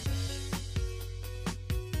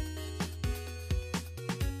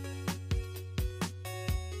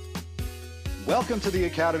Welcome to the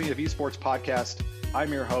Academy of Esports podcast.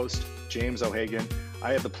 I'm your host, James O'Hagan.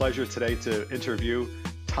 I have the pleasure today to interview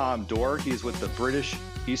Tom Dore. He's with the British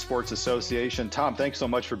Esports Association. Tom, thanks so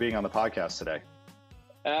much for being on the podcast today.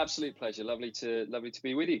 Absolute pleasure. Lovely to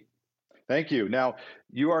be with you. Thank you. Now,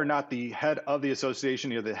 you are not the head of the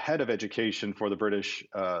association. You're the head of education for the British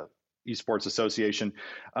Esports Association.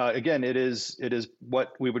 Again, it is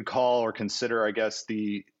what we would call or consider, I guess,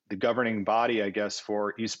 the governing body, I guess,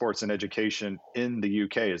 for esports and education in the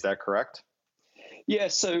UK. Is that correct? Yeah.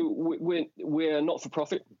 So we're not for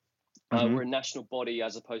profit. We're a national body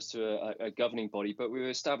as opposed to a governing body, but we were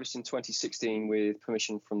established in 2016 with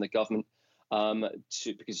permission from the government.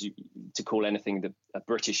 Because to call anything a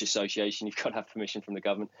British association, you've got to have permission from the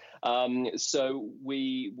government. So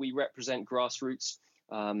we represent grassroots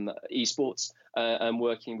esports and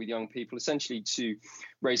working with young people essentially to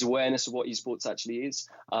raise awareness of what esports actually is,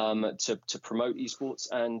 to promote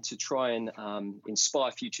esports and to try and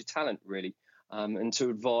inspire future talent, really, and to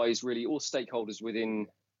advise really all stakeholders within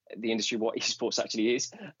the industry what esports actually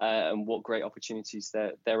is and what great opportunities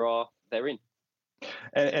there are therein.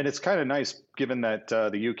 And it's kind of nice, given that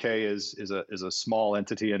the UK is a small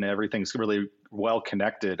entity and everything's really well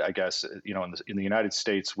connected. I guess in the United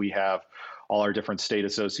States we have all our different state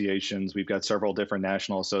associations. We've got several different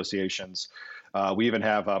national associations. We even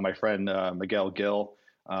have my friend Miguel Gill.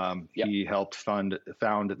 Yep. He helped found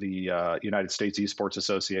the United States Esports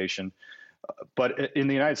Association. But in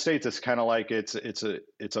the United States, it's kind of like it's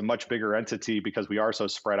a much bigger entity because we are so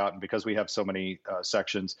spread out and because we have so many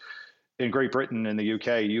sections. In Great Britain and the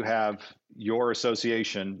UK, you have your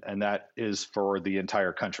association, and that is for the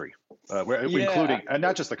entire country, including, and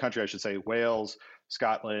not just the country, I should say, Wales,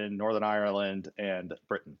 Scotland, Northern Ireland, and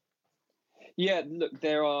Britain. Yeah, look,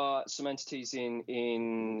 there are some entities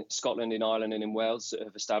in Scotland, in Ireland, and in Wales that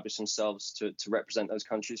have established themselves to represent those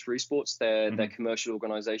countries for esports. They're commercial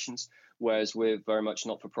organisations, whereas we're very much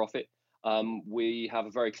not for profit. We have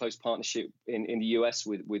a very close partnership in the US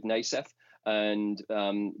with NASEF, and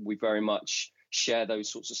we very much share those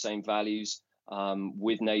sorts of same values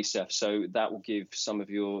with NASEF. So that will give some of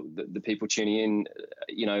the people tuning in,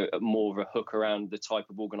 more of a hook around the type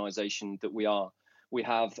of organisation that we are. We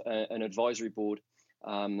have an advisory board,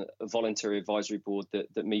 a voluntary advisory board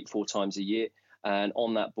that meet 4 times a year. And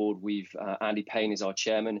on that board, we've Andy Payne is our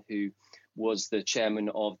chairman, who was the chairman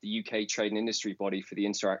of the UK trade and industry body for the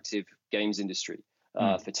interactive games industry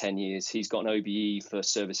for 10 years. He's got an OBE for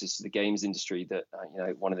services to the games industry, that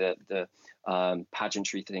one of the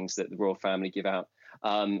pageantry things that the royal family give out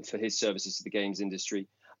for his services to the games industry.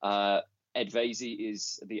 Ed Vasey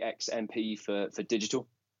is the ex-MP for digital.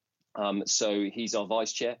 So he's our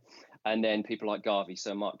vice chair. And then people like Garvey,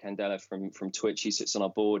 so Mark Candela from Twitch, he sits on our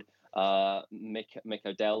board. Mick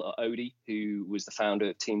O'Dell, Odie, who was the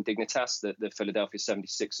founder of Team Dignitas that the Philadelphia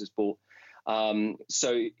 76ers bought.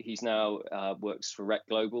 So he's now works for Rec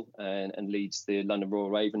Global and leads the London Royal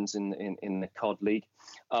Ravens in the COD League.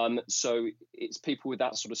 So it's people with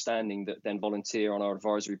that sort of standing that then volunteer on our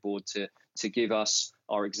advisory board to give us,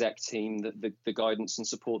 our exec team, the guidance and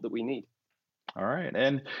support that we need. All right.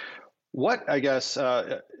 And what, I guess,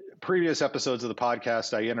 previous episodes of the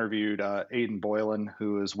podcast, I interviewed Aidan Boylan,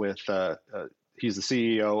 who is with, he's the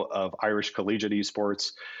CEO of Irish Collegiate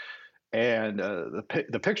Esports. And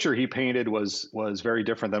the picture he painted was very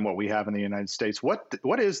different than what we have in the United States.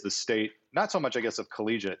 What is the state, not so much, I guess, of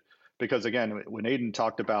collegiate, because again, when Aidan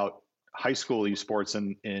talked about high school esports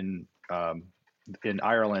in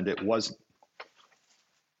Ireland, it was,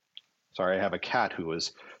 sorry, I have a cat who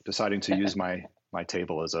is deciding to use my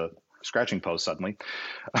table as a scratching post suddenly.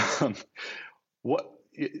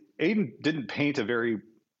 Aidan didn't paint a very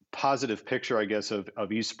positive picture, I guess, of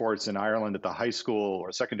esports in Ireland at the high school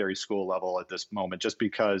or secondary school level at this moment, just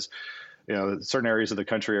because certain areas of the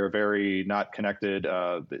country are very not connected.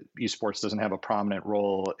 Esports doesn't have a prominent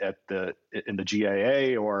role in the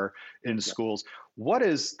GAA or in schools. What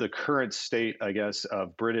is the current state, I guess,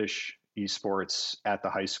 of British esports at the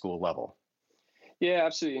high school level? Yeah,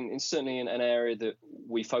 absolutely, and certainly in an area that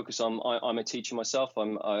we focus on. I'm a teacher myself.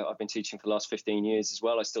 I've been teaching for the last 15 years as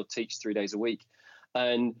well. I still teach 3 days a week,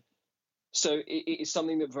 and so it is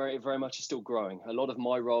something that very, very much is still growing. A lot of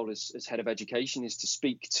my role as head of education is to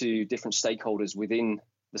speak to different stakeholders within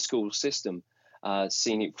the school system,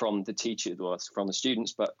 seeing it from the teachers, from the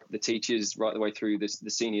students, but the teachers right the way through the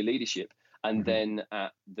senior leadership, and then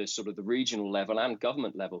at the sort of the regional level and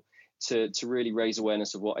government level. To really raise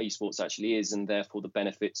awareness of what esports actually is, and therefore the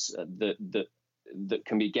benefits that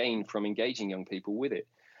can be gained from engaging young people with it.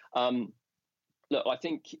 Look, I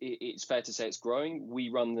think it's fair to say it's growing. We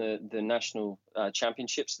run the national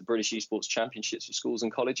championships, the British Esports Championships for schools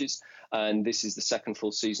and colleges, and this is the second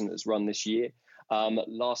full season that's run this year.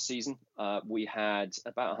 Last season, we had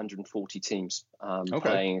about 140 teams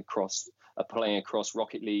playing across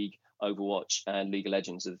Rocket League, Overwatch, and League of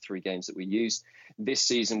Legends are the three games that we used. This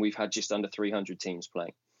season, we've had just under 300 teams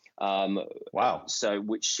playing. Wow! So,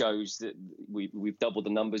 which shows that we've doubled the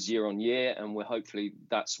numbers year on year, and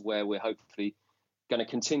that's where we're hopefully going to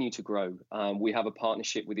continue to grow. We have a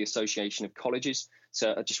partnership with the Association of Colleges.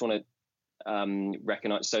 So I just want to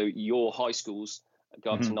recognize. So your high schools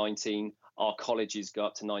go up to 19, our colleges go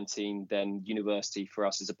up to 19, then university for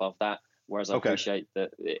us is above that. Whereas I appreciate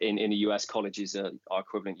that in the US, colleges are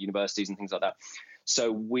equivalent universities and things like that.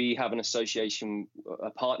 So we have a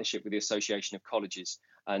partnership with the Association of Colleges.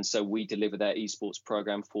 And so we deliver their esports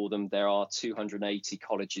program for them. There are 280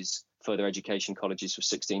 colleges, further education colleges for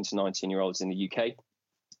 16 to 19-year-olds in the UK.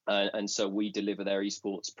 And so we deliver their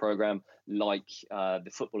esports program like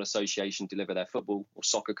the Football Association deliver their football or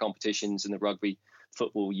soccer competitions, and the Rugby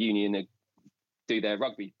Football Union do their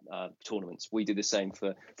rugby tournaments. We do the same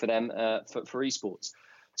for them for esports.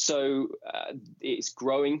 So it's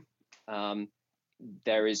growing.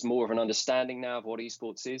 There is more of an understanding now of what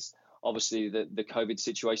esports is. Obviously, the COVID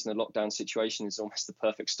situation, the lockdown situation is almost the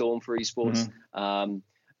perfect storm for esports.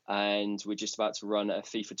 And we're just about to run a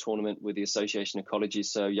FIFA tournament with the Association of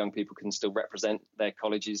Colleges, so young people can still represent their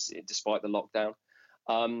colleges despite the lockdown.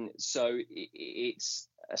 So it's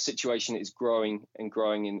a situation that is growing and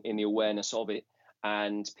growing in the awareness of it.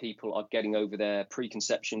 And people are getting over their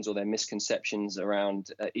preconceptions or their misconceptions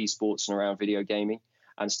around esports and around video gaming,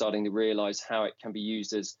 and starting to realize how it can be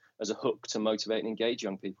used as a hook to motivate and engage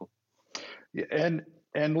young people. Yeah,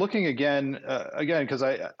 and looking again, because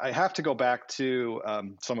I have to go back to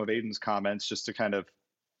some of Aidan's comments just to kind of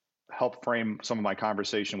help frame some of my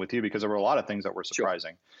conversation with you, because there were a lot of things that were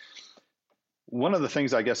surprising. Sure. One of the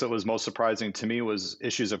things I guess that was most surprising to me was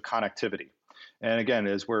issues of connectivity. And again,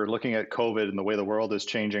 as we're looking at COVID and the way the world is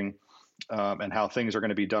changing, and how things are going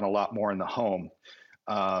to be done a lot more in the home,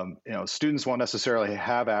 students won't necessarily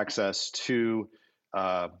have access to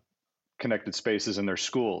connected spaces in their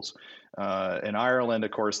schools. In Ireland,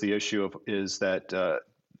 of course, the issue is that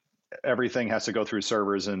everything has to go through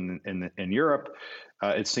servers in Europe,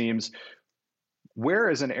 it seems. Where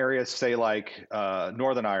is an area, say, like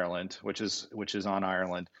Northern Ireland, which is on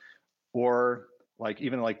Ireland, or like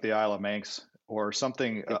even like the Isle of Manx or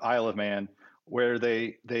something, Isle of Man, where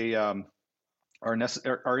they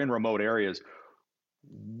are in remote areas?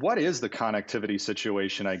 What is the connectivity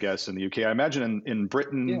situation, I guess, in the UK? I imagine in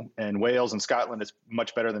Britain and Wales and Scotland, it's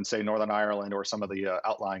much better than, say, Northern Ireland or some of the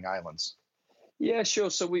outlying islands. Yeah, sure.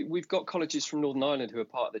 So we've got colleges from Northern Ireland who are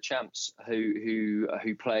part of the champs who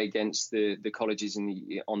play against the colleges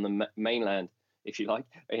on the mainland, if you like,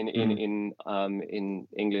 in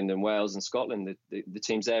England and Wales and Scotland. The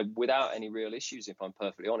teams there without any real issues, if I'm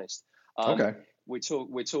perfectly honest.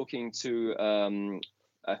 We're talking to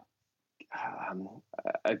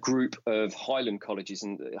a group of Highland colleges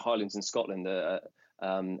in the Highlands in Scotland, a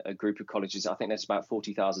group of colleges. I think there's about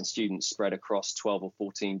 40,000 students spread across 12 or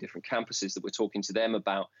 14 different campuses that we're talking to them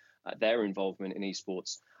about their involvement in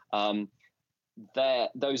esports.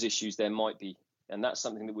 Those issues there might be, and that's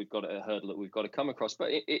something that we've got a hurdle that we've got to come across.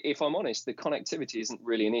 But if I'm honest, the connectivity isn't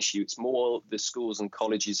really an issue. It's more the schools and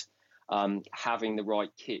colleges having the right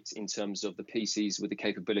kit in terms of the PCs with the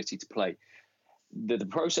capability to play. The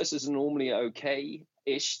processors are normally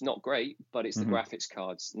okay-ish, not great, but it's the graphics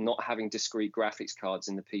cards, not having discrete graphics cards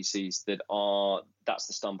in the PCs that's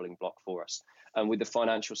the stumbling block for us. And with the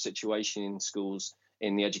financial situation in schools,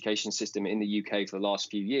 in the education system in the UK for the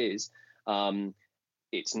last few years,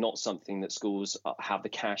 it's not something that schools have the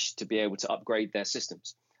cash to be able to upgrade their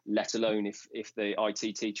systems, let alone if the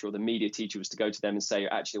IT teacher or the media teacher was to go to them and say,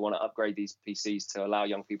 actually want to upgrade these PCs to allow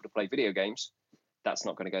young people to play video games. That's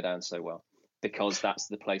not going to go down so well, because that's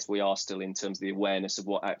the place we are still in terms of the awareness of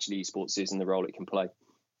what actually esports is and the role it can play.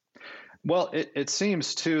 Well, it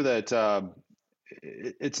seems too that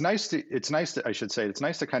it's nice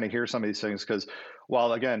to kind of hear some of these things, because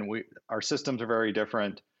while again our systems are very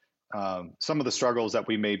different, some of the struggles that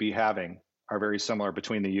we may be having are very similar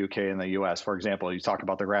between the UK and the US. For example, you talk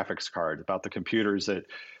about the graphics card, about the computers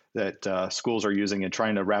that schools are using and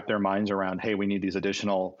trying to wrap their minds around. Hey, we need these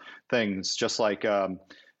additional things, just like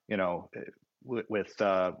with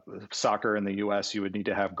soccer in the U.S., you would need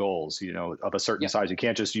to have goals, of a certain size. You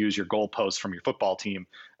can't just use your goal posts from your football team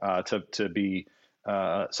to be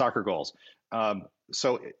soccer goals.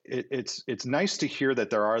 So it's nice to hear that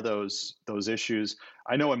there are those issues.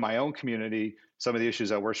 I know in my own community, some of the issues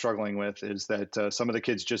that we're struggling with is that some of the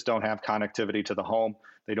kids just don't have connectivity to the home.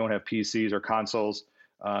 They don't have PCs or consoles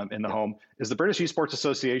in the home. Is the British Esports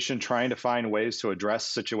Association trying to find ways to address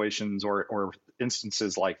situations or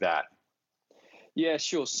instances like that? Yeah,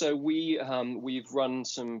 sure. So we've run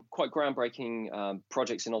some quite groundbreaking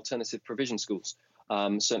projects in alternative provision schools.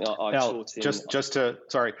 Certainly, I've Now, taught in. just to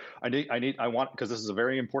sorry, I want, because this is a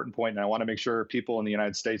very important point, and I want to make sure people in the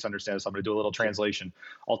United States understand. So I'm going to do a little translation.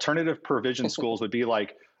 Alternative provision schools would be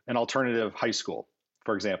like an alternative high school,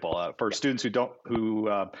 for example, for students who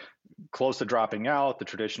close to dropping out. The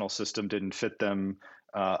traditional system didn't fit them.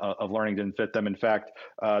 Of learning didn't fit them. In fact,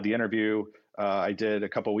 the interview I did a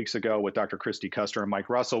couple of weeks ago with Dr. Christy Custer and Mike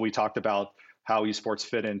Russell, we talked about how esports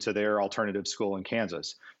fit into their alternative school in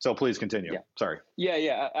Kansas. So please continue. Yeah. Sorry.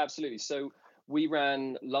 Yeah, absolutely. So we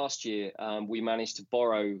ran last year, we managed to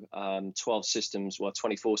borrow 12 systems,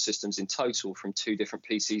 24 systems in total from 2 different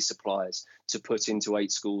PC suppliers to put into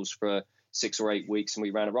 8 schools for 6 or 8 weeks. And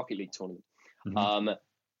we ran a Rocket League tournament. Mm-hmm.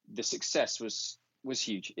 The success was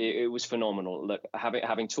huge. It was phenomenal. Look,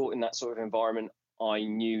 having taught in that sort of environment, I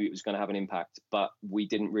knew it was going to have an impact, but we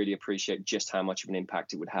didn't really appreciate just how much of an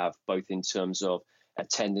impact it would have, both in terms of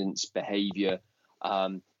attendance, behavior,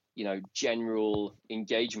 general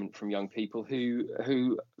engagement from young people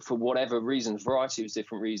who, for whatever reasons, variety of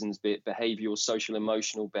different reasons, be it behavioral, social,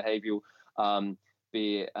 emotional, behavioral,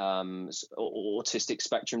 be it autistic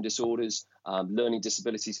spectrum disorders, learning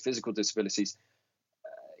disabilities, physical disabilities.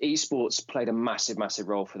 Esports played a massive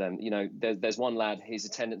role for them. There's one lad, his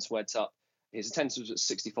attendance went up. His attendance was at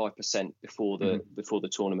 65% before the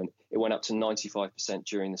tournament. It went up to 95%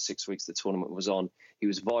 during the 6 weeks the tournament was on. He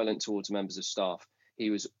was violent towards members of staff. He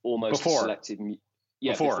was almost selective.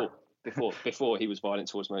 Yeah, before he was violent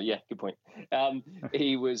towards me. Yeah, good point.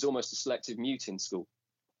 He was almost a selective mute in school.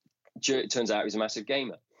 It turns out he was a massive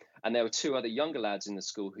gamer. And there were 2 other younger lads in the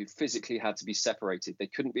school who physically had to be separated. They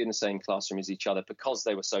couldn't be in the same classroom as each other because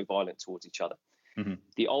they were so violent towards each other. Mm-hmm.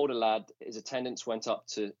 The older lad, his attendance went up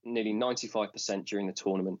to nearly 95% during the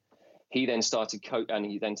tournament. He then started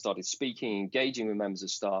speaking, engaging with members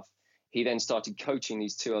of staff. He then started coaching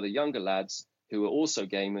these 2 other younger lads who were also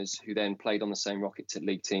gamers, who then played on the same Rocket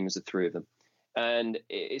League team as the 3 of them. And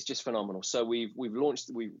it's just phenomenal. So we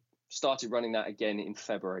started running that again in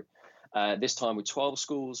February. This time with 12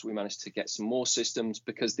 schools. We managed to get some more systems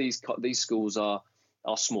because these schools are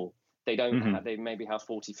small. They don't have, they maybe have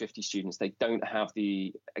 40, 50 students. They don't have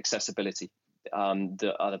the accessibility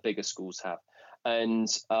that other bigger schools have. And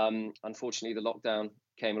unfortunately, the lockdown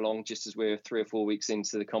came along just as we were 3 or 4 weeks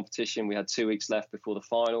into the competition. We had 2 weeks left before the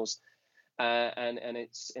finals. And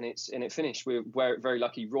it finished. We're very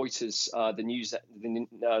lucky. Reuters,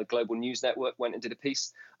 the global news network, went and did a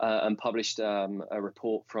piece and published a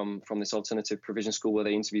report from this alternative provision school where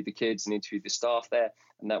they interviewed the kids and interviewed the staff there,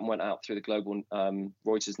 and that went out through the global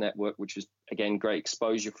Reuters network, which was again great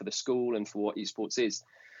exposure for the school and for what esports is.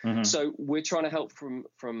 Mm-hmm. So we're trying to help from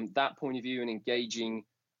that point of view and engaging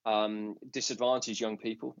disadvantaged young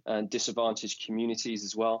people and disadvantaged communities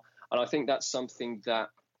as well. And I think that's something that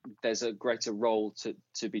there's a greater role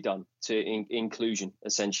to be done to inclusion,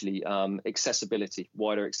 essentially, accessibility,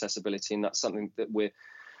 wider accessibility, and that's something that we're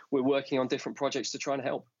working on different projects to try and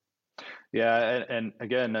help. Yeah, and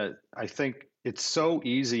again, I think it's so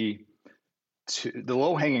easy the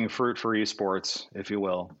low-hanging fruit for esports, if you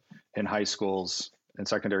will, in high schools and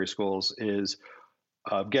secondary schools is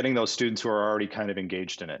getting those students who are already kind of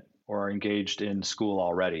engaged in it or are engaged in school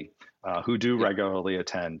already, who do regularly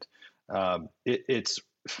attend. It's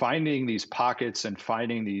finding these pockets and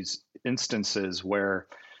finding these instances where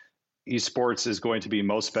esports is going to be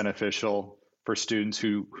most beneficial for students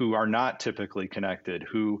who are not typically connected,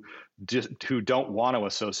 who don't want to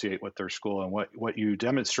associate with their school. And what you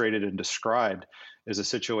demonstrated and described is a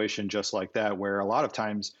situation just like that, where a lot of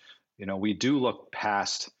times, we do look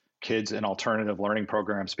past kids in alternative learning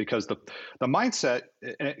programs because the mindset,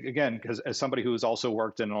 again, because as somebody who's also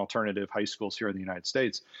worked in alternative high schools here in the United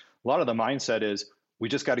States, a lot of the mindset is we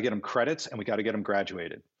just got to get them credits and we got to get them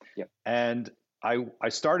graduated. Yep. And I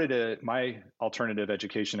started my alternative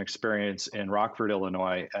education experience in Rockford,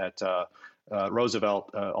 Illinois at Roosevelt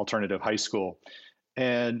Alternative High School.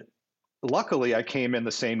 And luckily I came in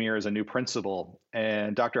the same year as a new principal,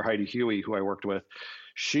 and Dr. Heidi Huey, who I worked with,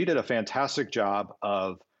 she did a fantastic job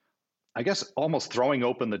of, I guess, almost throwing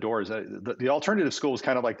open the doors. The alternative school was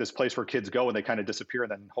kind of like this place where kids go and they kind of disappear.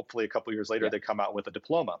 And then hopefully a couple of years later, they come out with a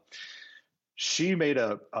diploma. She made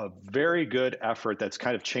a very good effort that's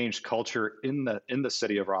kind of changed culture in the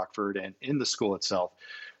city of Rockford and in the school itself,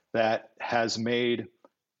 that has made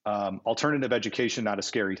alternative education, not a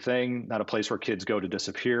scary thing, not a place where kids go to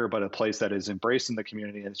disappear, but a place that is embraced in the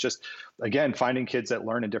community. And it's just, again, finding kids that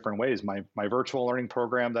learn in different ways. My virtual learning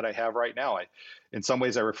program that I have right now, in some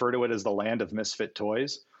ways I refer to it as the land of misfit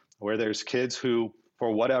toys, where there's kids who,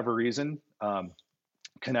 for whatever reason,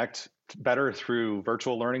 connect better through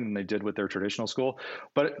virtual learning than they did with their traditional school.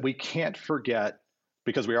 But we can't forget,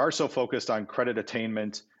 because we are so focused on credit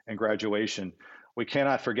attainment and graduation, we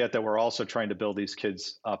cannot forget that we're also trying to build these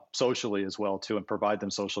kids up socially as well too, and provide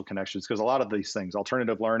them social connections, because a lot of these things,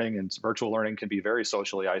 alternative learning and virtual learning, can be very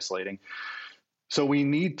socially isolating. So we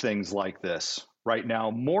need things like this right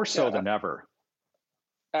now more so than ever.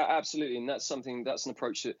 Absolutely, and that's an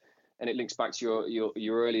approach that, and it links back to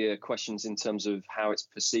your earlier questions in terms of how it's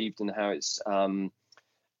perceived and how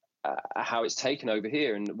it's taken over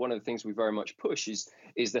here. And one of the things we very much push is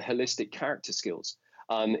the holistic character skills.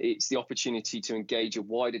 It's the opportunity to engage a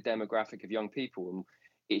wider demographic of young people. And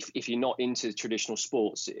if you're not into traditional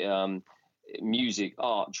sports, music,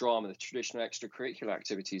 art, drama, the traditional extracurricular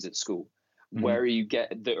activities at school, where you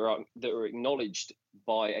get that are acknowledged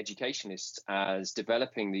by educationists as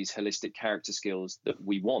developing these holistic character skills that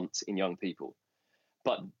we want in young people,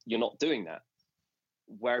 but you're not doing that.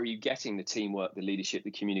 Where are you getting the teamwork, the leadership,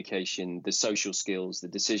 the communication, the social skills, the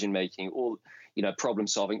decision making, all, problem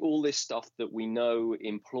solving, all this stuff that we know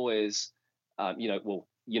employers,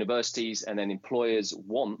 universities and then employers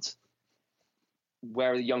want?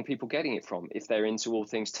 Where are the young people getting it from? If they're into all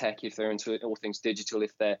things tech, if they're into all things digital,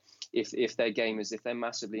 if they're gamers, if they're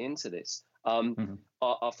massively into this.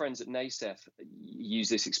 Our friends at NASEF use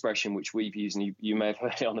this expression, which we've used, and you may have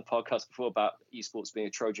heard it on the podcast before, about esports being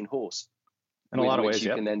a Trojan horse. In a lot of ways,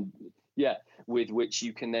 with which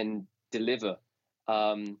you can then deliver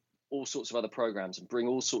all sorts of other programs and bring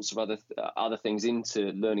all sorts of other things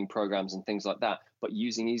into learning programs and things like that, but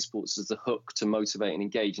using esports as the hook to motivate and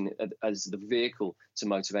engage, and as the vehicle to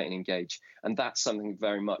motivate and engage. And that's something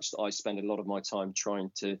very much that I spend a lot of my time trying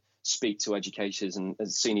to speak to educators and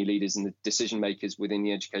senior leaders and the decision makers within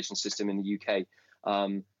the education system in the UK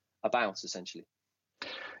about, essentially.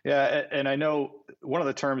 Yeah, and I know one of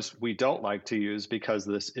the terms we don't like to use, because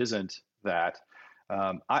this isn't that.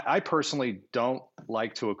 I personally don't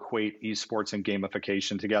like to equate esports and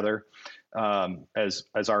gamification together. As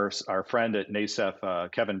our friend at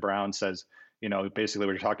NASEF, Kevin Brown, says, basically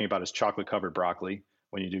what you're talking about is chocolate covered broccoli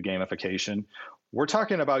when you do gamification. We're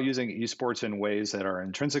talking about using esports in ways that are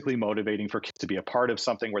intrinsically motivating for kids to be a part of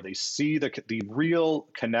something where they see the real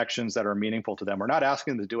connections that are meaningful to them. We're not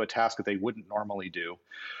asking them to do a task that they wouldn't normally do.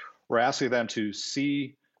 We're asking them to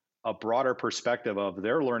see a broader perspective of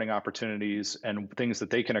their learning opportunities and things that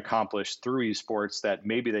they can accomplish through esports that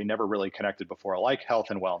maybe they never really connected before, like health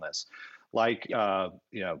and wellness, like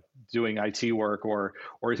doing IT work, or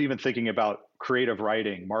even thinking about creative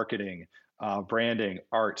writing, marketing, branding,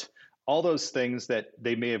 art. All those things that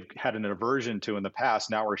they may have had an aversion to in the past,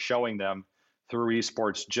 now we're showing them through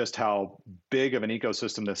esports just how big of an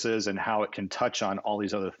ecosystem this is, and how it can touch on all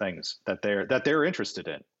these other things that they're interested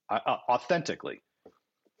in authentically.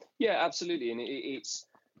 Yeah, absolutely. And it's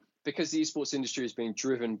because the esports industry is being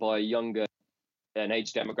driven by an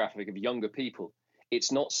age demographic of younger people.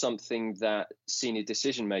 It's not something that senior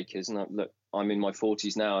decision makers, and look, I'm in my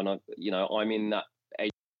 40s now, and I'm in that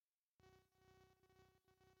age,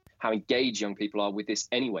 how engaged young people are with this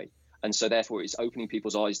anyway. And so therefore it's opening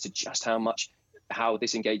people's eyes to just how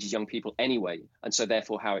this engages young people anyway. And so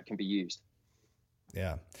therefore how it can be used.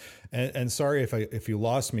 Yeah. And sorry if you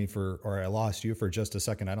lost me or I lost you for just a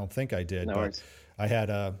second. I don't think I did, no but worries. I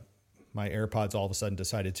had my AirPods all of a sudden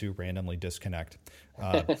decided to randomly disconnect.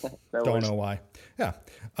 No don't know why. Yeah.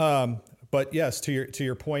 But yes, to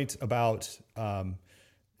your point about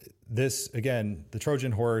this, again, the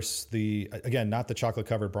Trojan horse, not the chocolate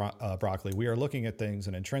covered broccoli. We are looking at things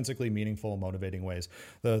in intrinsically meaningful, motivating ways.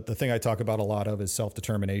 The thing I talk about a lot of is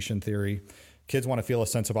self-determination theory. Kids want to feel a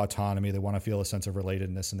sense of autonomy. They want to feel a sense of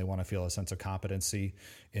relatedness, and they want to feel a sense of competency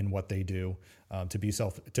in what they do, to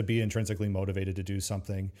be intrinsically motivated to do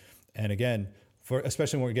something. And again,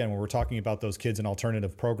 especially when we're talking about those kids in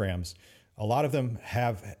alternative programs, a lot of them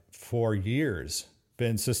have for years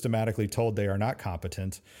been systematically told they are not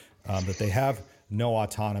competent, that they have no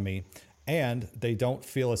autonomy, and they don't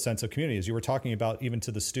feel a sense of community. As you were talking about, even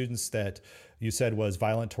to the students that you said was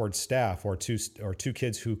violent towards staff, or two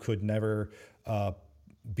kids who could never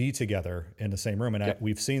be together in the same room. And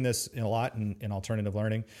we've seen this a lot in alternative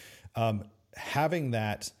learning. Having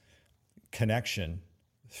that connection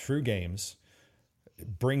through games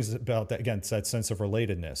brings about that sense of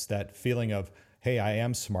relatedness, that feeling of, hey, I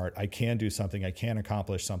am smart, I can do something, I can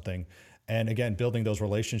accomplish something. And again, building those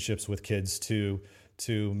relationships with kids to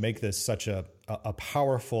to make this such a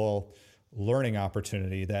powerful learning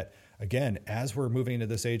opportunity that, again, as we're moving into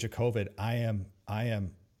this age of COVID, I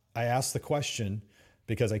ask the question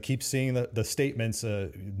because I keep seeing the statements,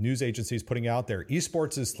 news agencies putting out there,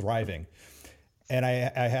 esports is thriving. And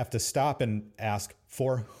I have to stop and ask,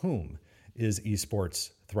 for whom is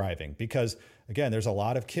esports thriving? Because again, there's a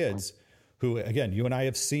lot of kids who, again, you and I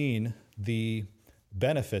have seen the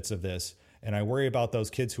benefits of this. And I worry about those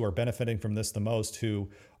kids who are benefiting from this the most, who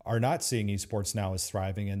are not seeing esports now as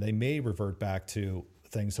thriving, and they may revert back to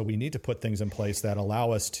things. So we need to put things in place that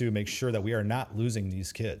allow us to make sure that we are not losing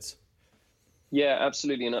these kids. Yeah,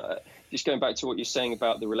 absolutely. And just going back to what you're saying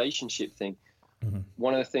about the relationship thing,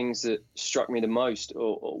 one of the things that struck me the most,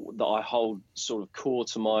 or that I hold sort of core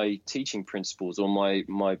to my teaching principles or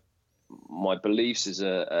my beliefs as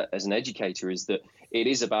an educator, is that it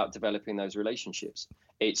is about developing those relationships.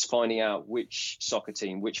 It's finding out which soccer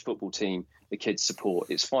team, which football team the kids support.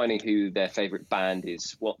 It's finding who their favorite band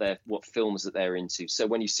is, what films that they're into. So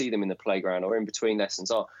when you see them in the playground or in between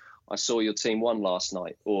lessons, I saw your team won last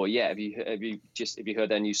night, or have you heard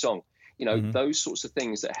their new song? Those sorts of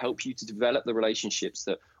things that help you to develop the relationships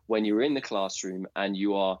that when you're in the classroom and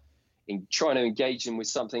you are trying to engage them with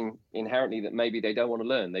something inherently that maybe they don't want to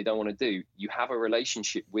learn, they don't want to do, you have a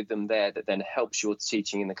relationship with them there that then helps your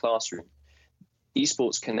teaching in the classroom.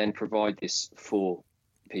 Esports can then provide this for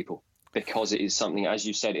people because it is something, as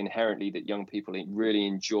you said, inherently that young people really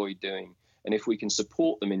enjoy doing. And if we can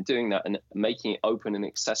support them in doing that and making it open and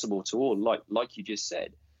accessible to all, like you just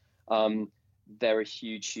said, there are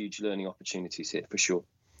huge learning opportunities here for sure.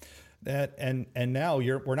 And now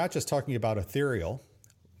we're not just talking about ethereal.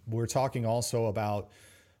 We're talking also about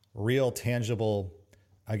real, tangible,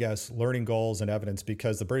 I guess, learning goals and evidence,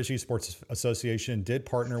 because the British Esports Association did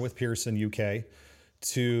partner with Pearson UK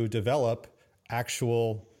to develop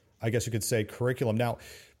actual, I guess you could say, curriculum. Now,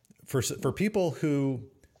 for people who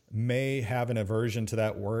may have an aversion to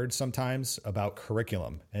that word sometimes about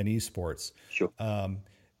curriculum and esports, sure.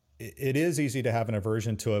 It is easy to have an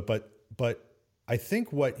aversion to it, but I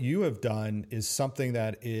think what you have done is something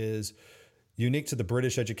that is unique to the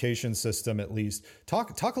British education system, at least.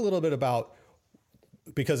 Talk a little bit about,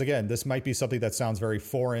 because again, this might be something that sounds very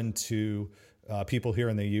foreign to people here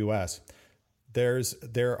in the U.S. There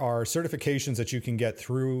are certifications that you can get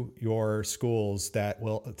through your schools that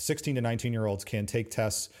 16 to 19-year-olds can take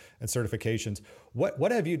tests and certifications.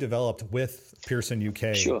 What have you developed with Pearson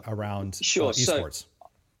UK around esports? So,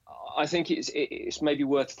 I think it's maybe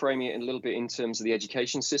worth framing it a little bit in terms of the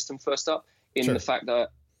education system first up, the fact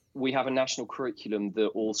that we have a national curriculum that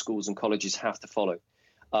all schools and colleges have to follow.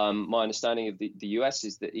 My understanding of the US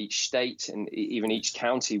is that each state and even each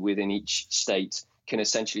county within each state can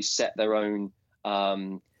essentially set their own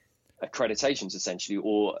accreditations, essentially,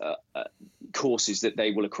 or courses that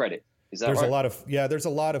they will accredit. Is that right? There's a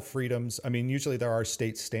lot of freedoms. I mean, usually there are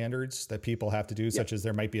state standards that people have to do, such as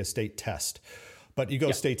there might be a state test. But you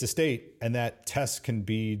go state to state, and that test can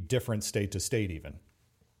be different state to state even.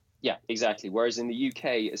 Yeah, exactly. Whereas in the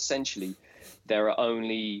UK, essentially, there are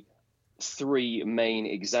only 3 main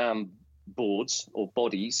exam boards or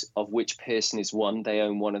bodies, of which Pearson is one. They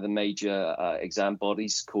own one of the major exam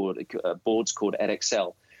bodies called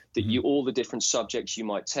Edexcel. That all the different subjects you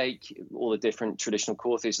might take, all the different traditional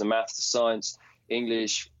courses, the maths, the science,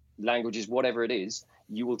 English, languages, whatever it is,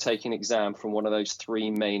 you will take an exam from one of those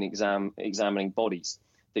 3 main examining bodies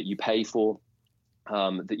that you pay for,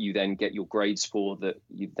 that you then get your grades for, that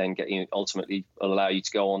you then get ultimately allow you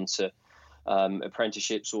to go on to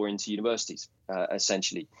apprenticeships or into universities,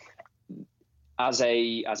 essentially. As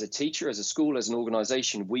a teacher, as a school, as an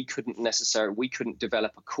organization, we couldn't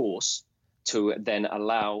develop a course to then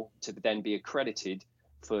allow to then be accredited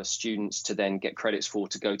for students to then get credits for,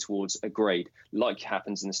 to go towards a grade, like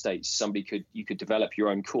happens in the States. You could develop your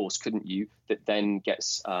own course, couldn't you, that then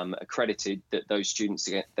gets accredited, that those students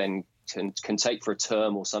then can take for a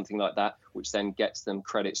term or something like that, which then gets them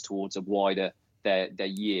credits towards a wider their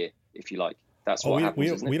year, if you like. That's what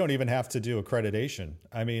happens, isn't it? We don't even have to do accreditation.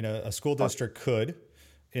 I mean, a school district could,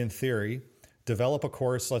 in theory, develop a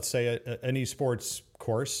course, let's say an esports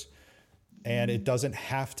course, and it doesn't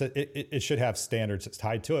have to. It should have standards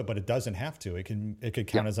tied to it, but it doesn't have to. It could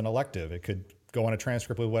count as an elective. It could go on a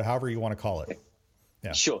transcript with however you want to call it.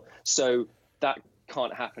 Yeah. Sure. So that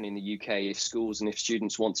can't happen in the UK. If schools and if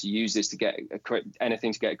students want to use this to get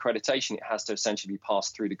anything to get accreditation, it has to essentially be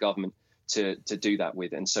passed through the government to do that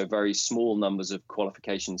with. And so very small numbers of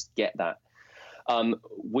qualifications get that.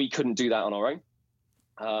 We couldn't do that on our own.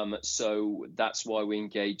 So that's why we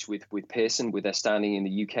engage with Pearson, with their standing in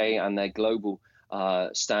the UK and their global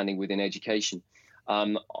standing within education.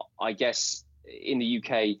 I guess in the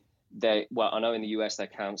UK, I know in the US they're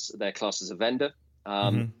classed as a vendor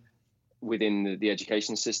within the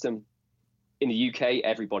education system. In the UK,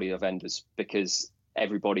 everybody are vendors because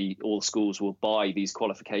all schools will buy these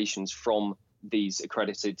qualifications from these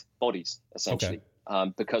accredited bodies, essentially,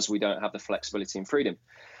 because we don't have the flexibility and freedom.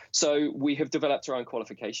 So we have developed our own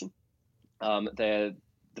qualification. They're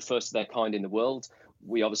the first of their kind in the world.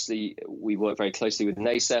 We work very closely with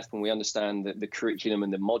NACEF, and we understand the curriculum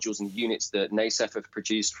and the modules and units that NACEF have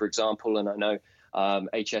produced, for example. And I know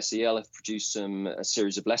HSEL have produced a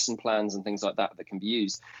series of lesson plans and things like that can be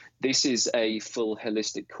used. This is a full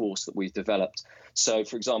holistic course that we've developed. So,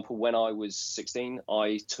 for example, when I was 16,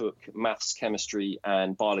 I took maths, chemistry,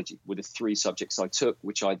 and biology were the 3 subjects I took,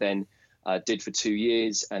 which I then did for 2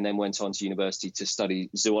 years, and then went on to university to study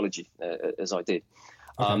zoology, as I did.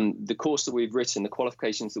 Okay. The course that we've written, the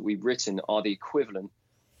qualifications that we've written, are the equivalent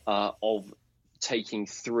of taking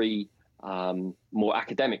 3 more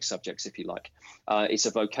academic subjects, if you like. It's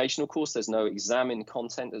a vocational course. There's no exam in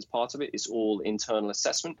content as part of it. It's all internal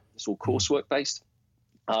assessment. It's all coursework based.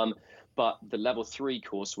 But the level 3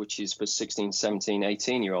 course, which is for 16, 17,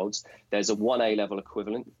 18-year-olds, there's a 1A level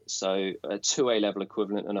equivalent, so a 2A level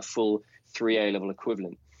equivalent, and a full 3A level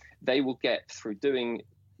equivalent. They will get, through doing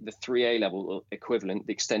the 3A level equivalent,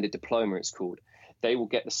 the extended diploma it's called, they will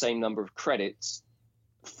get the same number of credits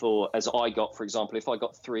as I got. For example, if I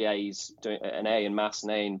got 3 A's, an A in maths, an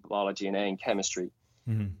A in biology, an A in chemistry,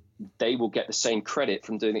 they will get the same credit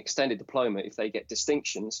from doing the extended diploma. If they get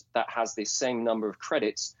distinctions, that has the same number of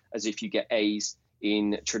credits as if you get A's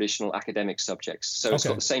in traditional academic subjects. So it's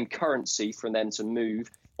got the same currency for them to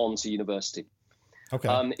move on to university.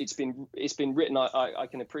 Okay. It's been written. I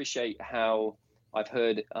can appreciate how I've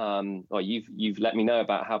heard, you've let me know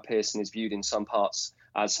about how Pearson is viewed in some parts,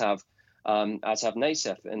 as have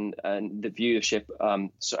NACEF, and the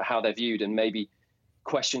viewership, so how they're viewed, and maybe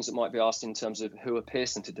questions that might be asked in terms of who are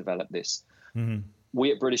Pearson to develop this.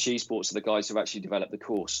 We at British Esports are the guys who've actually developed the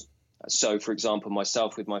course. So, for example,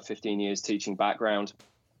 myself, with my 15 years teaching background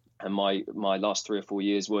and my last 3 or 4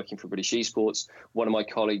 years working for British Esports, one of my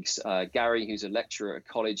colleagues, Gary, who's a lecturer at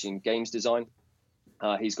college in games design,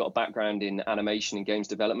 he's got a background in animation and games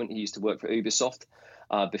development. He used to work for Ubisoft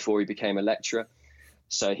before he became a lecturer.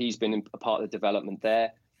 So he's been a part of the development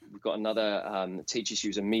there. We've got another teacher.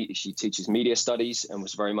 She teaches media studies and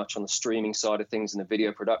was very much on the streaming side of things and the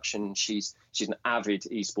video production. She's an avid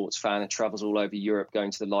esports fan and travels all over Europe,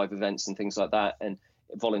 going to the live events and things like that, and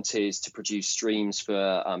volunteers to produce streams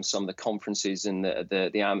for some of the conferences and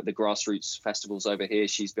the grassroots festivals over here.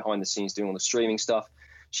 She's behind the scenes doing all the streaming stuff.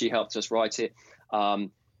 She helped us write it.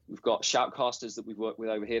 We've got shoutcasters that we've worked with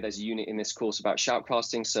over here. There's a unit in this course about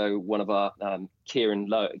shoutcasting. So one of our Keenan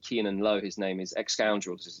Lowe, his name is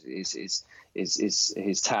Ex-Scoundrels, is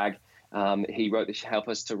his tag. He helped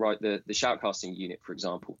us to write the shoutcasting unit, for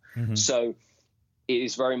example. So it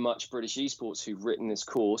is very much British Esports who've written this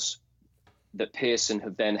course that Pearson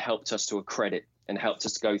have then helped us to accredit and helped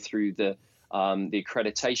us to go through the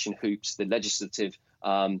accreditation hoops, the legislative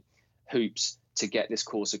hoops, to get this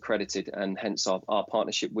course accredited, and hence our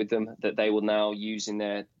partnership with them that they will now use in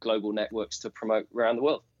their global networks to promote around the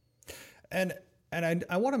world. And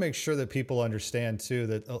I want to make sure that people understand too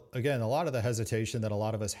that, again, a lot of the hesitation that a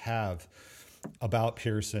lot of us have about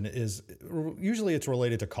Pearson is usually it's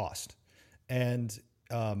related to cost. And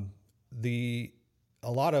a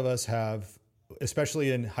lot of us have,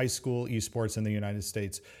 especially in high school esports in the United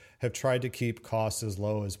States, have tried to keep costs as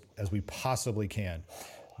low as we possibly can.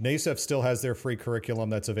 NACEF still has their free curriculum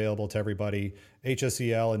that's available to everybody.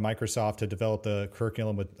 HSEL and Microsoft have developed the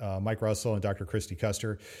curriculum with Mike Russell and Dr. Christy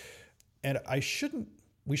Custer. And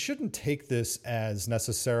we shouldn't take this as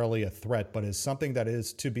necessarily a threat, but as something that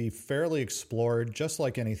is to be fairly explored, just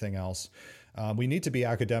like anything else. We need to be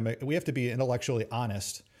academic. We have to be intellectually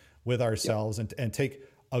honest with ourselves and take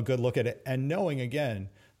a good look at it. And knowing, again,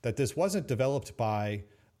 that this wasn't developed by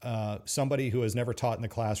somebody who has never taught in the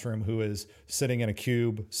classroom, who is sitting in a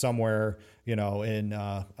cube somewhere, in,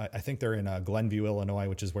 I think they're in Glenview, Illinois,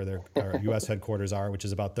 which is where their U.S. headquarters are, which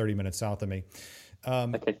is about 30 minutes south of me.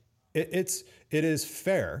 Okay. It is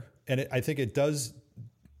fair. And I think it does,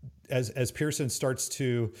 as Pearson starts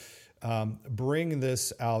to bring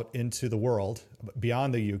this out into the world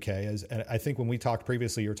beyond the UK. And I think when we talked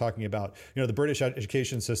previously, you were talking about, the British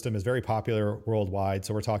education system is very popular worldwide.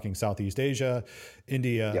 So we're talking Southeast Asia,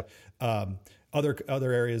 India, other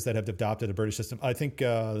areas that have adopted a British system. I think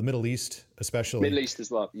the Middle East, especially. Middle East as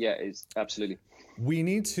well. Yeah, it's absolutely. We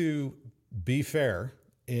need to be fair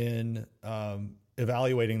in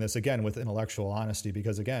evaluating this again with intellectual honesty,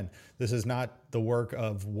 because again, this is not the work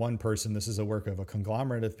of one person. This is a work of a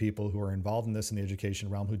conglomerate of people who are involved in this in the education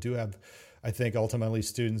realm, who do have, I think, ultimately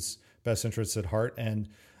students' best interests at heart. And,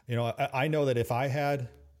 I know that if I had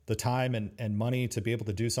the time and money to be able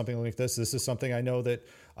to do something like this is something I know that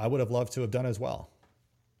I would have loved to have done as well.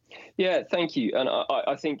 Yeah, thank you. And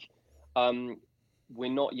I think we're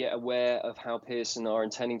not yet aware of how Pearson are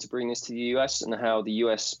intending to bring this to the US and how the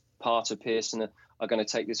US part of Pearson are going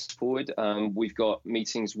to take this forward. We've got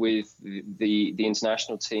meetings with the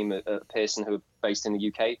international team at Pearson who are based in the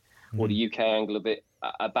UK, or the UK angle of it,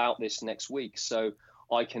 about this next week. So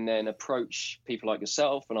I can then approach people like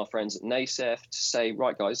yourself and our friends at NASEF to say,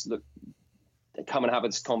 right, guys, look, come and have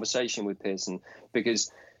this conversation with Pearson,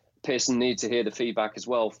 because Pearson need to hear the feedback as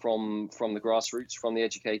well from the grassroots, from the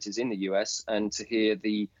educators in the US, and to hear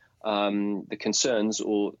the concerns,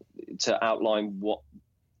 or to outline what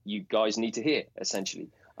you guys need to hear, essentially,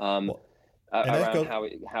 around how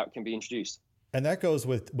it can be introduced. And that goes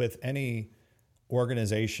with any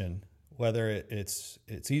organization, whether it's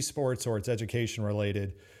esports or it's education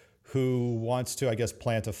related, who wants to, I guess,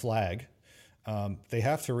 plant a flag. They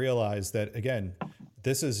have to realize that, again,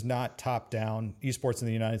 this is not top down. Esports in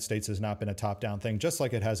the United States has not been a top down thing, just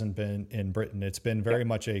like it hasn't been in Britain. It's been very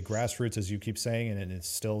much a grassroots, as you keep saying, and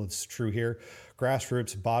it's true here.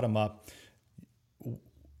 Grassroots, bottom up.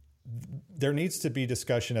 There needs to be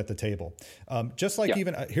discussion at the table. Just like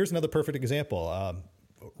here's another perfect example.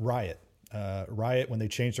 Riot. Riot, when they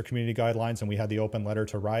changed their community guidelines and we had the open letter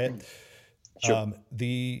to Riot, Sure.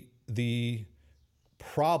 The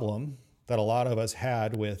problem that a lot of us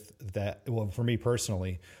had with that, well, for me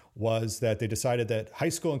personally, was that they decided that high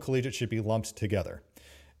school and collegiate should be lumped together.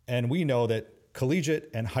 And we know that collegiate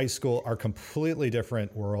and high school are completely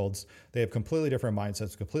different worlds. They have completely different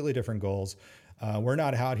mindsets, completely different goals. We're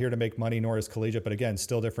not out here to make money, nor is collegiate, but again,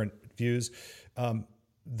 still different views.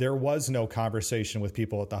 There was no conversation with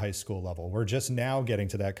people at the high school level. We're just now getting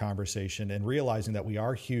to that conversation and realizing that we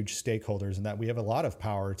are huge stakeholders and that we have a lot of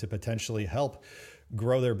power to potentially help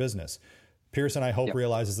grow their business. Pearson, I hope,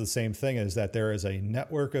 realizes the same thing, is that there is a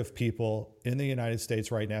network of people in the United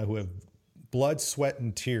States right now who have blood, sweat,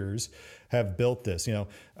 and tears have built this.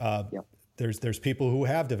 There's people who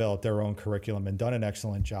have developed their own curriculum and done an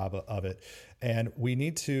excellent job of it. And we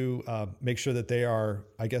need to make sure that they are,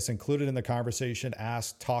 I guess, included in the conversation,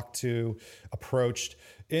 asked, talked to, approached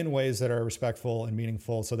in ways that are respectful and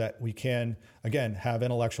meaningful, so that we can, again, have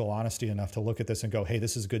intellectual honesty enough to look at this and go, hey,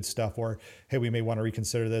 this is good stuff, or hey, we may want to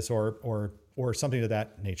reconsider this, or something of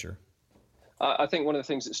that nature. I think one of the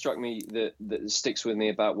things that struck me that sticks with me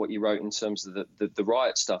about what you wrote in terms of the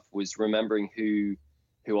riot stuff was remembering who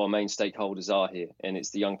our main stakeholders are here, and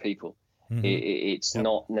it's the young people. Mm-hmm. It's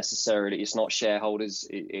not necessarily, it's not shareholders,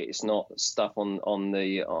 it's not stuff on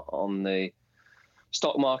the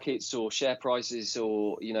stock markets or share prices,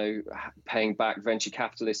 or paying back venture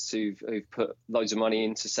capitalists who've put loads of money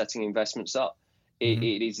into setting investments up. Mm-hmm.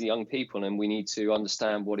 It is the young people, and we need to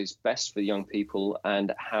understand what is best for the young people,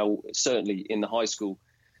 and how certainly in the high school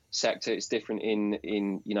sector it's different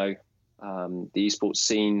in the esports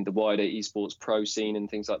scene, the wider esports pro scene and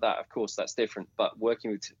things like that. Of course, that's different. But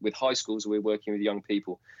working with high schools, we're working with young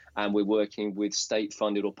people, and we're working with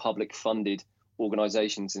state-funded or public-funded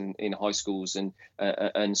organizations in high schools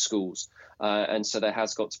and schools. And so there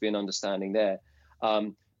has got to be an understanding there.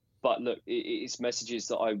 But look, it's messages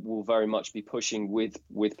that I will very much be pushing with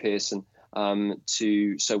Pearson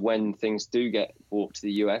so when things do get brought to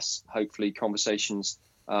the US, hopefully conversations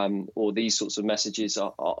or these sorts of messages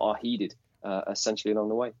are heeded essentially along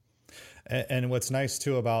the way. And what's nice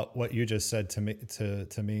too about what you just said to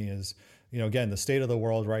me is, again, the state of the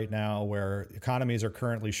world right now, where economies are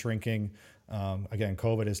currently shrinking. Again,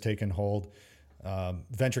 COVID has taken hold.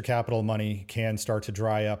 Venture capital money can start to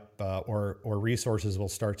dry up, or resources will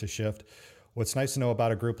start to shift. What's nice to know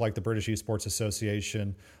about a group like the British Esports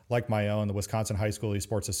Association, like my own, the Wisconsin High School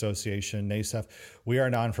Esports Association, NASEF, we are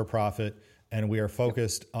non-for-profit, and we are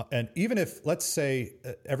focused. And even if, let's say,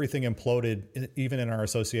 everything imploded, even in our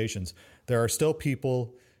associations, there are still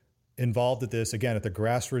people involved at this, again, at the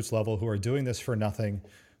grassroots level, who are doing this for nothing,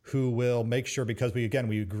 who will make sure, because we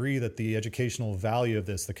agree that the educational value of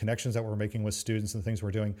this, the connections that we're making with students and the things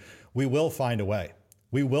we're doing, we will find a way.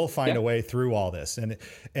 We will find a way through all this. And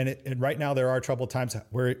right now there are troubled times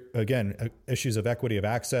where, again, issues of equity of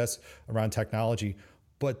access around technology,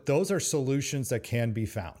 but those are solutions that can be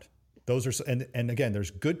found. Those are, and again, there's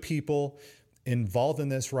good people involved in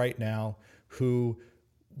this right now who,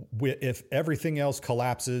 if everything else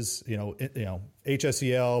collapses, HSEL,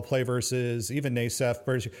 Playversus, even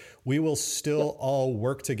NASEF, we will still all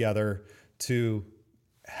work together to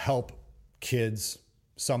help kids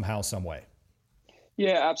somehow, some way.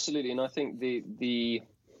 Yeah, absolutely. And I think the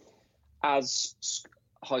as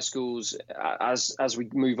high schools, as we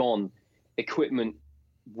move on, equipment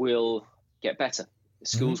will get better.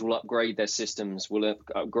 Schools will upgrade their systems, will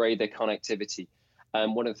upgrade their connectivity.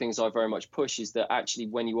 And one of the things I very much push is that actually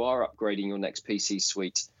when you are upgrading your next PC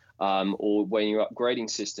suite, or when you're upgrading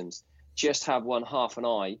systems, just have half an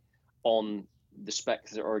eye on the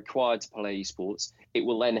specs that are required to play esports. It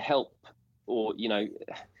will then help, or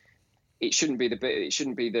it shouldn't be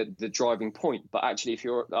the driving point, but actually if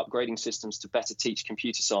you're upgrading systems to better teach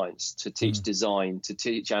computer science, to teach design, to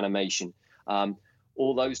teach animation,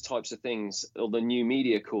 all those types of things, or the new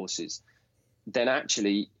media courses, then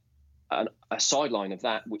actually a sideline of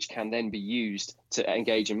that, which can then be used to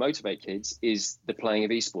engage and motivate kids, is the playing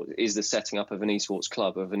of esports, is the setting up of an esports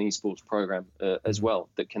club, of an esports program as well,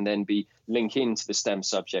 that can then be link into the STEM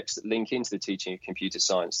subjects, that link into the teaching of computer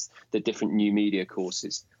science, the different new media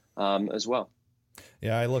courses as well.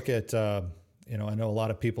 Yeah, I look at, I know a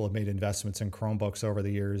lot of people have made investments in Chromebooks over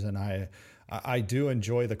the years, and I do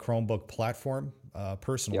enjoy the Chromebook platform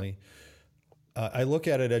personally. Yep. I look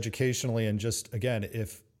at it educationally, and just, again,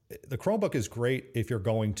 if the Chromebook is great if you're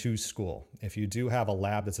going to school, if you do have a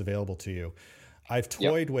lab that's available to you. I've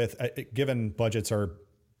toyed with, given budgets are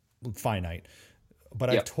finite, but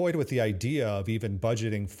I've toyed with the idea of even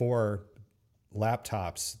budgeting for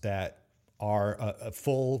laptops that are a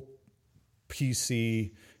full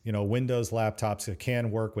PC, Windows laptops that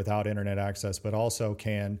can work without internet access, but also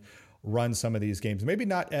can run some of these games. Maybe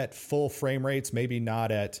not at full frame rates, maybe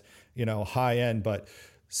not at, high end, but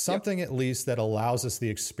something at least that allows us the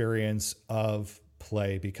experience of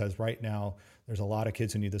play, because right now there's a lot of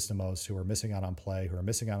kids who need this the most, who are missing out on play, who are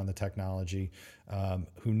missing out on the technology,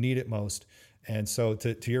 who need it most. And so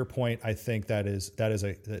to your point, I think that is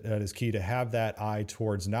key, to have that eye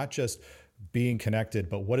towards not just being connected,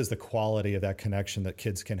 but what is the quality of that connection that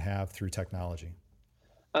kids can have through technology.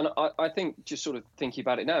 And I think, just sort of thinking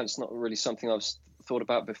about it now, it's not really something I've thought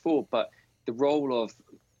about before, but the role of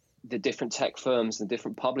the different tech firms and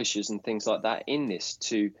different publishers and things like that in this,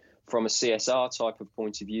 from a CSR type of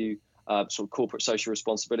point of view, sort of corporate social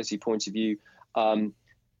responsibility point of view,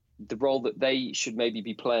 the role that they should maybe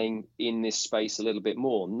be playing in this space a little bit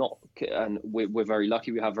more. And we're very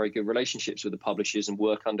lucky. We have very good relationships with the publishers and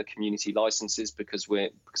work under community licenses because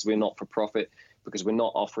we're not for profit, because we're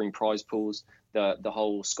not offering prize pools. The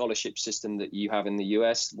whole scholarship system that you have in the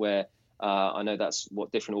US, where I know that's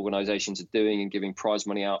what different organizations are doing and giving prize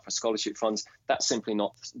money out for scholarship funds. That's simply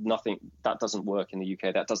nothing. That doesn't work in the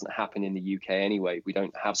UK. That doesn't happen in the UK anyway. We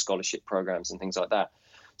don't have scholarship programs and things like that.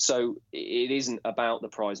 So it isn't about the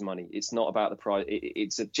prize money. It's not about the prize.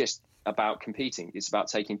 It's just about competing. It's about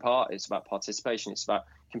taking part. It's about participation. It's about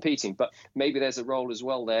competing. But maybe there's a role as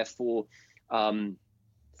well there for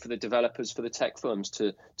the developers, for the tech firms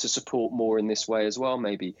to support more in this way as well,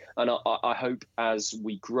 maybe. And I hope as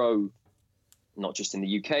we grow, not just in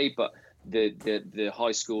the UK, but the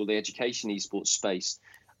high school, the education esports space,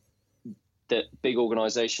 that big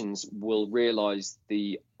organizations will realize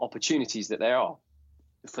the opportunities that there are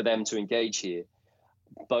for them to engage here.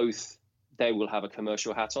 Both, they will have a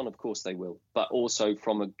commercial hat on, of course they will, but also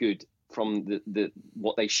from the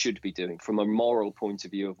what they should be doing, from a moral point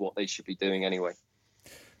of view of what they should be doing anyway.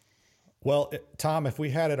 Well, Tom, if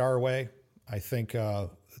we had it our way, I think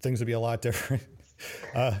things would be a lot different.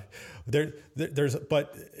 But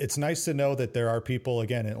it's nice to know that there are people,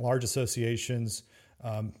 again, in large associations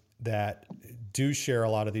that do share a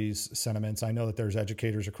lot of these sentiments. I know that there's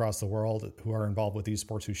educators across the world who are involved with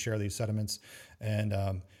esports who share these sentiments.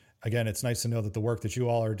 And again, it's nice to know that the work that you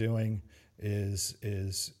all are doing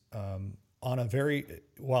is on a very,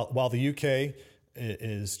 while the UK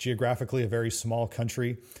is geographically a very small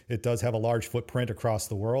country, it does have a large footprint across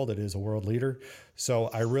the world. It is a world leader. So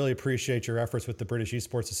I really appreciate your efforts with the British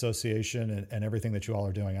Esports Association and everything that you all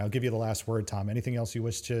are doing. I'll give you the last word, Tom. Anything else you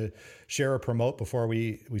wish to share or promote before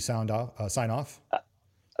we sign off?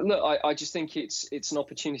 Look, I just think it's an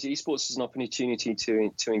opportunity. Esports is an opportunity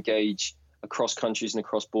to engage across countries and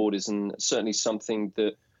across borders, and certainly something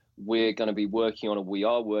that we're going to be working on, or we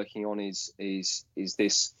are working on, is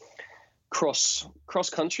this cross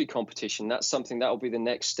country competition. That's something that will be the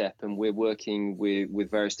next step, and we're working with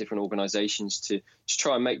various different organizations to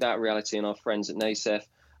try and make that a reality, and our friends at NASEF,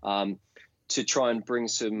 to try and bring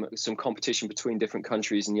some competition between different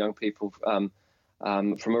countries and young people from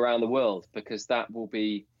around the world, because that will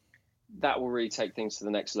really take things to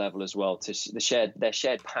the next level as well, to their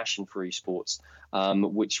shared passion for esports,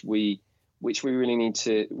 which we really need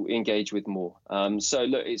to engage with more. So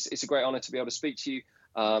look, it's a great honor to be able to speak to you.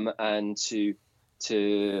 and to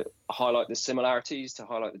highlight the similarities, to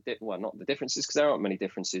highlight not the differences, because there aren't many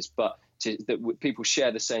differences, but that people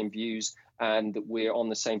share the same views and that we're on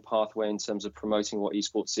the same pathway in terms of promoting what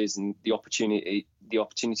esports is and the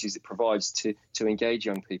opportunities it provides to engage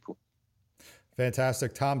young people.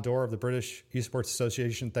 Fantastic. Tom Dore of the British Esports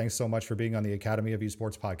Association, thanks so much for being on the Academy of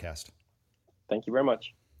Esports podcast. Thank you very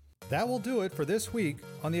much. That will do it for this week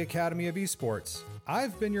on the Academy of Esports.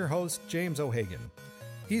 I've been your host, James O'Hagan.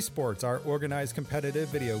 Esports are organized competitive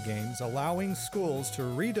video games allowing schools to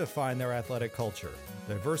redefine their athletic culture,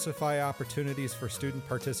 diversify opportunities for student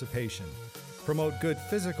participation, promote good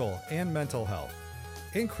physical and mental health,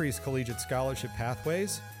 increase collegiate scholarship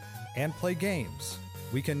pathways, and play games.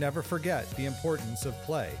 We can never forget the importance of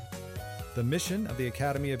play. The mission of the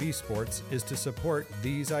Academy of Esports is to support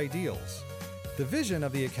these ideals. The vision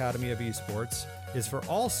of the Academy of Esports is for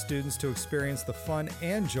all students to experience the fun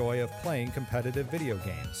and joy of playing competitive video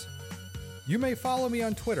games. You may follow me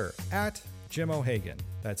on Twitter at Jim O'Hagan.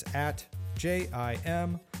 That's at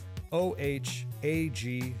JIMOHAGAN,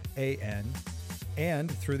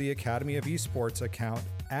 and through the Academy of Esports account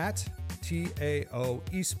at TAO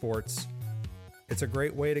Esports. It's a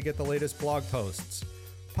great way to get the latest blog posts,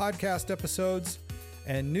 podcast episodes,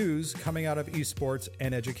 and news coming out of esports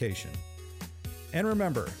and education. And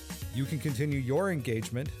remember, you can continue your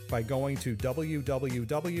engagement by going to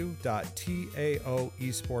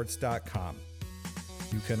www.taoesports.com.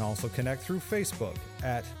 You can also connect through Facebook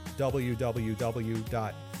at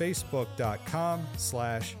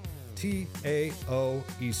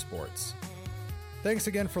www.facebook.com/TAOesports. Thanks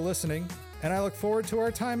again for listening, and I look forward to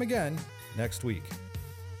our time again next week.